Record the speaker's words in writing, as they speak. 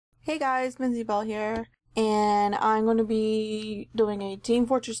Hey guys, Minzy Bell here, and I'm going to be doing a Team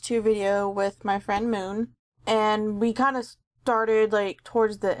Fortress 2 video with my friend Moon, and we kind of started like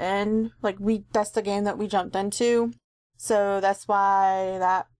towards the end, that's the game that we jumped into, so that's why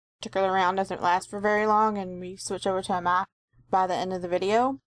that particular round doesn't last for very long, and we switch over to a map by the end of the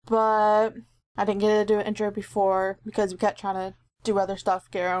video. But I didn't get to do an intro before because we kept trying to do other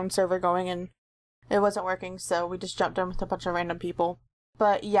stuff, get our own server going, and it wasn't working, so we just jumped in with a bunch of random people.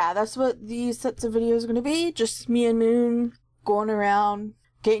 But yeah, that's what these sets of videos are going to be. Just me and Moon going around,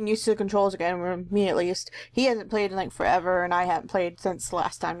 getting used to the controls again, or me at least. He hasn't played in like forever, and I haven't played since the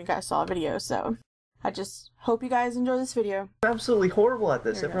last time you guys saw a video, so I just hope you guys enjoy this video. I'm absolutely horrible at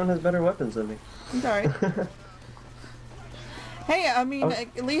this. Everyone has better weapons than me. I'm sorry. Hey, I mean,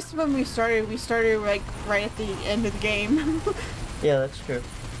 at least when we started like right at the end of the game. Yeah, that's true.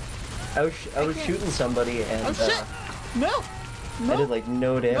 I was shooting somebody and oh shit! No! I did like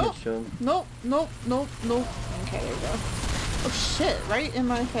no damage to him. Nope. Okay, there we go. Oh shit, right in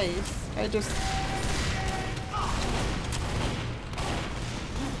my face. I just...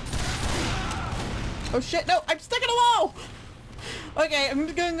 Oh shit, no! I'm stuck in a wall! Okay, I'm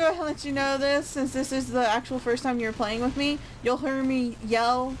just gonna go ahead and let you know this, since this is the actual first time you're playing with me. You'll hear me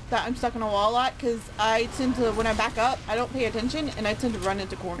yell that I'm stuck in a wall a lot, because I tend to, when I back up, I don't pay attention, and I tend to run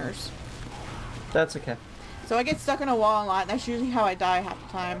into corners. That's okay. So I get stuck in a wall a lot, and that's usually how I die half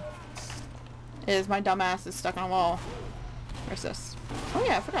the time. Is my dumbass is stuck on a wall. Where's this? Oh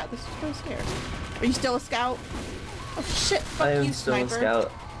yeah, I forgot. This is so scared. Are you still a scout? Oh shit, fuck I am you, still sniper. a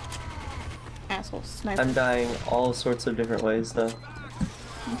scout. Asshole sniper. I'm dying all sorts of different ways though.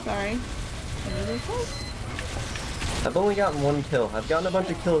 I'm sorry. I've only gotten one kill. I've gotten a bunch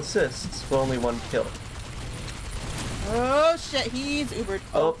of kill assists, but only one kill. Oh shit, he's Ubered.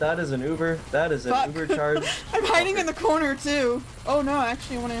 Oh, that is an Uber. That is an Uber charge. I'm hiding in the corner too. Oh no,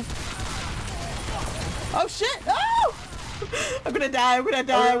 actually I wanna... Oh shit! Oh! I'm gonna die, I'm gonna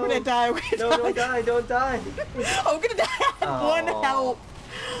die, I'm gonna die, I'm gonna die. No, don't die, don't die. I'm gonna die. I have one help.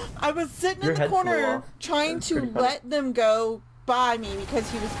 I was sitting in the corner trying to let them go by me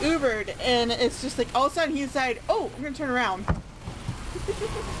because he was Ubered, and it's just like all of a sudden he decided, oh, I'm gonna turn around.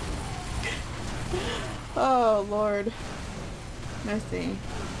 Oh lord. Let's see.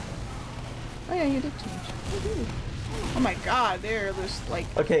 Oh yeah, you did change. Oh my god, they're just like...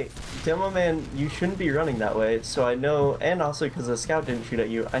 Okay, Demo Man, you shouldn't be running that way, so I know, and also because the scout didn't shoot at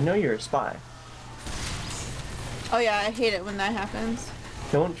you, I know you're a spy. Oh yeah, I hate it when that happens.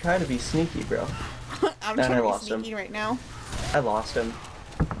 Don't try to be sneaky, bro. I'm trying to be sneaky right now. I lost him.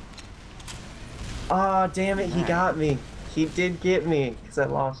 Ah, oh, damn it, he got me. He did get me, because I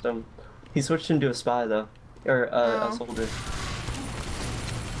lost him. He switched into a spy, though. Or, a soldier.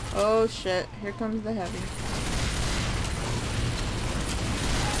 Oh shit, here comes the heavy.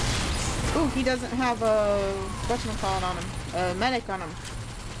 Ooh, he doesn't have a... whatchamacallit on him. A medic on him.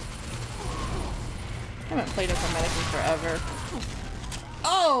 I haven't played as a medic in forever.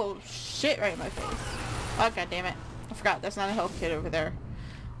 Oh shit, right in my face. Oh god damn it. I forgot, that's not a health kit over there.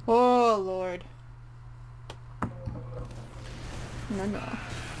 Oh lord. No.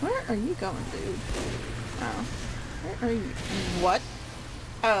 Where are you going, dude? Oh. Where are you? What?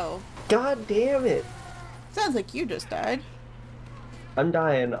 Oh. God damn it! Sounds like you just died. I'm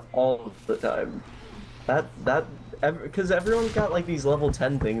dying all the time. Because everyone's got like these level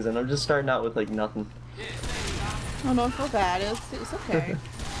 10 things, and I'm just starting out with like nothing. Oh, don't feel bad. It's okay.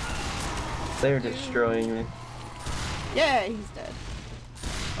 They're destroying me. Yeah, he's dead.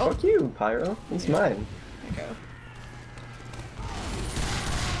 Oh. Fuck you, Pyro. He's mine. There you go.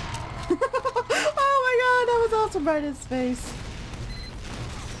 Oh my god, that was awesome right in space.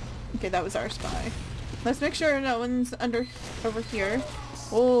 Okay, that was our spy. Let's make sure no one's over here.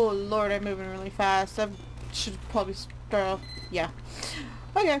 Oh lord, I'm moving really fast. I should probably start off. Yeah.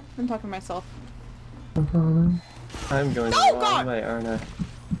 Okay, I'm talking to myself. I'm going the wrong way, aren't I?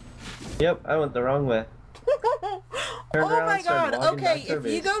 Yep, I went the wrong way. Oh my god, okay, if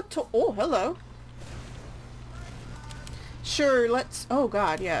you go to... Oh, hello. Sure, let's... Oh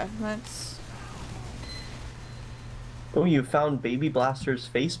god, yeah, let's... Oh, you found Baby Blaster's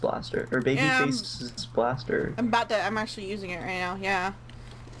face blaster. Or Baby Face's blaster. I'm actually using it right now, yeah.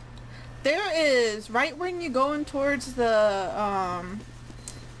 There is, right when you're going towards the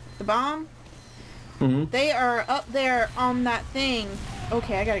bomb, they are up there on that thing.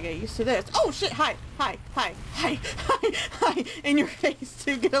 Okay, I gotta get used to this. Oh shit, hi, in your face,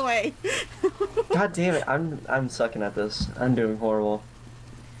 dude, get away. God damn it, I'm sucking at this. I'm doing horrible.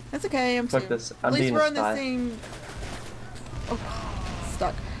 That's okay, I'm Fuck this, I'm at least being we're a on the same... Oh,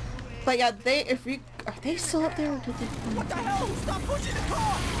 stuck. But yeah, are they still up there? Or did they... What the hell? Stop pushing the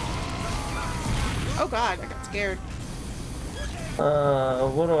car! Oh god, I got scared.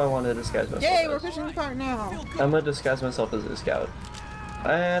 What do I want to disguise myself Yay, as? we're pushing the cart now. I'm gonna disguise myself as a scout.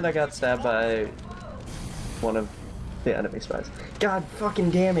 And I got stabbed by one of the enemy spies. God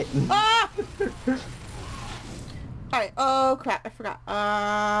fucking damn it! Ah! Alright, oh crap, I forgot.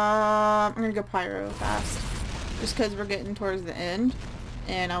 I'm gonna go pyro fast. Just because we're getting towards the end.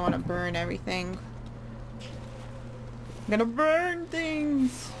 And I want to burn everything. I'm gonna burn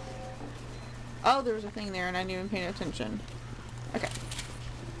things! Oh, there was a thing there and I didn't even pay attention. Okay.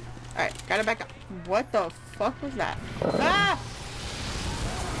 Alright, gotta back up. What the fuck was that? Ah!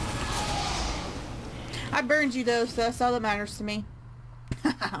 I burned you though, so that's all that matters to me.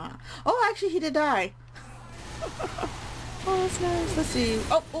 Oh, actually he did die. Oh, that's nice. Let's see.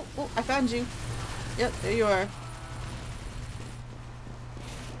 Oh, oh, oh, I found you. Yep, there you are.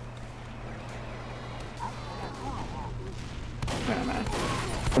 Where am I?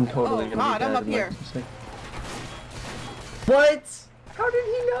 I'm totally Oh, gonna God, be I'm dead up in, like, here. 2 seconds. What? How did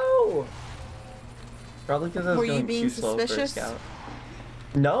he know? Probably because I was Were you going being too slow for a suspicious? scout.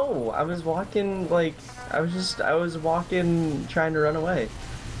 No, I was walking like I was walking trying to run away.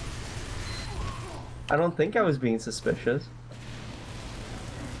 I don't think I was being suspicious.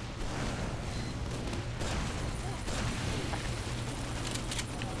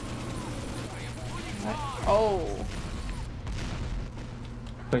 Oh.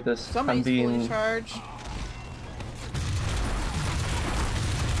 Like this. Somebody's I'm being fully charged.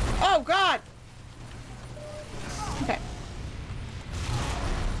 Oh god! Okay.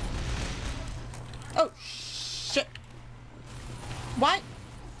 Oh shit. What?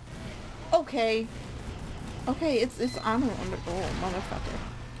 Okay. Okay, it's I'm under motherfucker.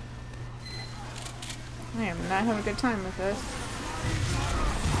 I am not having a good time with this.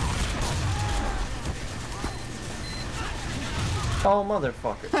 Oh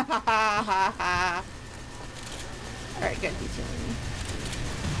motherfucker. Alright, good, he's healing me.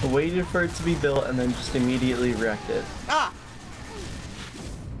 Waited for it to be built and then just immediately wrecked it. Ah!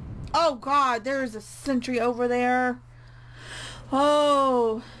 Oh god, there's a sentry over there.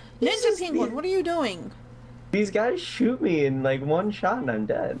 Oh. Ninja Penguin, what are you doing? These guys shoot me in like one shot and I'm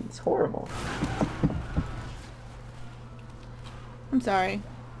dead. It's horrible. I'm sorry.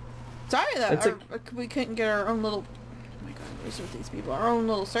 Sorry that It's we couldn't get our own little... Oh my god, what is with these people? Our own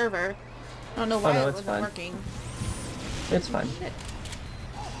little server. I don't know why no, it it's wasn't fine. working. It's fine. Shit.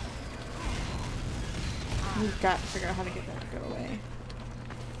 We've got to figure out how to get that to go away.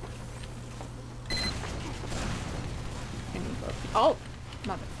 Oh!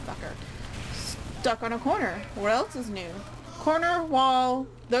 Motherfucker. Stuck on a corner. What else is new? Corner, wall.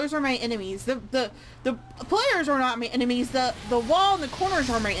 Those are my enemies. The players are not my enemies. The wall and the corners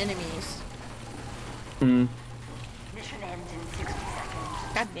are my enemies. Hmm. Mission ends in 60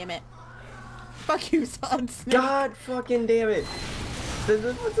 seconds. God damn it. Fuck you, Solid Snake. God fucking damn it.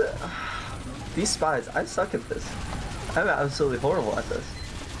 These spies, I suck at this. I'm absolutely horrible at this.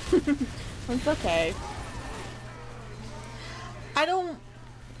 It's okay. I don't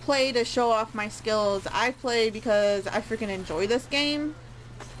play to show off my skills. I play because I freaking enjoy this game.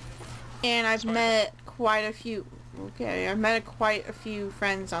 And I've met quite a few... Okay, I've met quite a few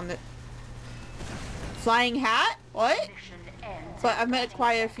friends on the... Flying hat? What? Mission ends. But I've met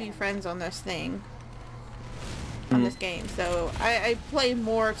quite a few friends on this thing. On this game. So I play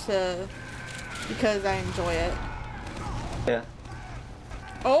more to... because I enjoy it. Yeah.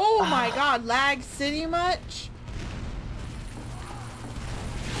 Oh my god, lag city much?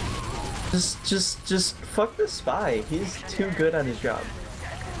 Just fuck this spy. He's too good at his job.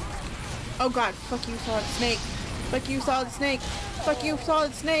 Oh god, fuck you, Solid Snake. Fuck you, Solid Snake. Fuck you,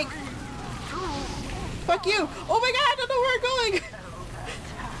 Solid Snake. Fuck you. Oh my god, I don't know where I'm going.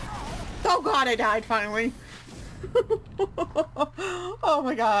 Oh god, I died finally. Oh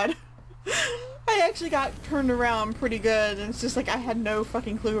my god. I actually got turned around pretty good, and it's just like I had no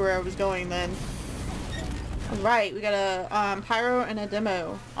fucking clue where I was going then. Alright, we got a pyro and a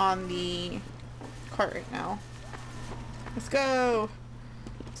demo on the cart right now. Let's go!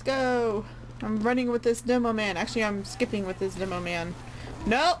 Let's go! I'm running with this demo man. Actually, I'm skipping with this demo man.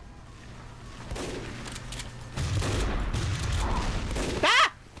 No!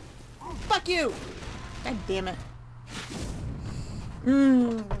 Ah! Fuck you! God damn it.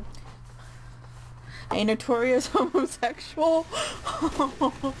 A notorious homosexual?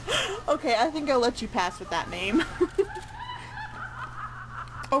 Okay, I think I'll let you pass with that name.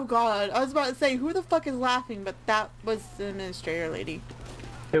 Oh god, I was about to say, who the fuck is laughing, but that was the administrator lady.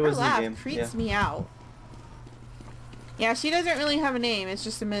 It was Her the laugh game. creeps Yeah. me out. Yeah, she doesn't really have a name, it's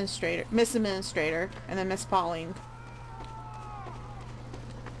just administrator, Miss Administrator, and then Miss Pauline.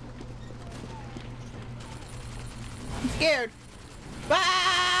 scared.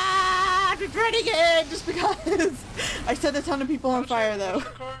 Ah, I'm dreading it just because I set a ton of people on fire though.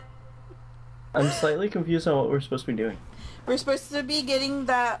 I'm slightly confused on what we're supposed to be doing. We're supposed to be getting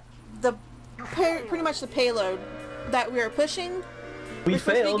pretty much the payload that we were pushing. We We're supposed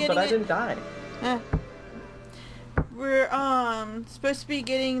to be failed, but getting I it- didn't die. We're supposed to be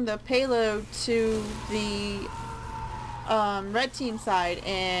getting the payload to the red team side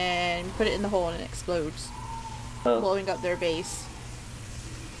and put it in the hole and it explodes, blowing up their base.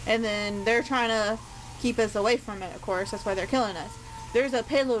 And then they're trying to keep us away from it, of course. That's why they're killing us. There's a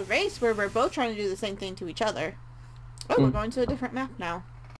payload race where we're both trying to do the same thing to each other. Oh, we're going to a different map now.